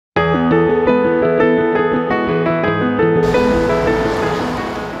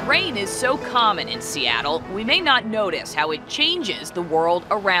common in Seattle, we may not notice how it changes the world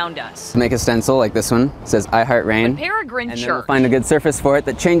around us. Make a stencil like this one, it says I Heart Rain. But Pergrine and Church, then we'll find a good surface for it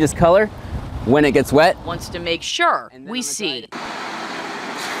that changes color when it gets wet. Wants to make sure we see.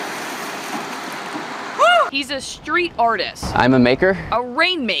 He's a street artist. I'm a maker. A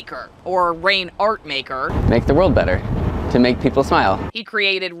rainmaker, or rain art maker. Make the world better, to make people smile. He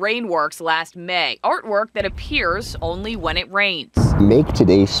created Rainworks last May, artwork that appears only when it rains. Make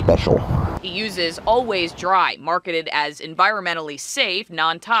today special. He uses Always Dry, marketed as environmentally safe,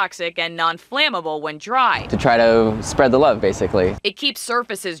 non-toxic, and non-flammable when dry. To try to spread the love, basically. It keeps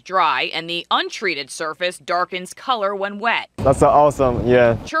surfaces dry, and the untreated surface darkens color when wet. That's awesome,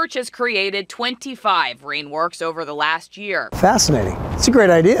 yeah. Church has created 25 Rainworks over the last year. Fascinating. It's a great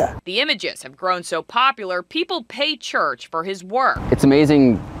idea. The images have grown so popular, people pay Church for his work. It's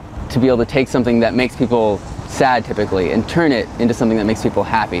amazing to be able to take something that makes people sad typically and turn it into something that makes people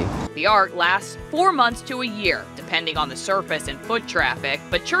happy. The art lasts 4 months to a year, depending on the surface and foot traffic,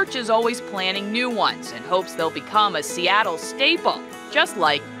 but Church is always planning new ones and hopes they'll become a Seattle staple, just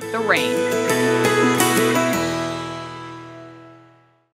like the rain.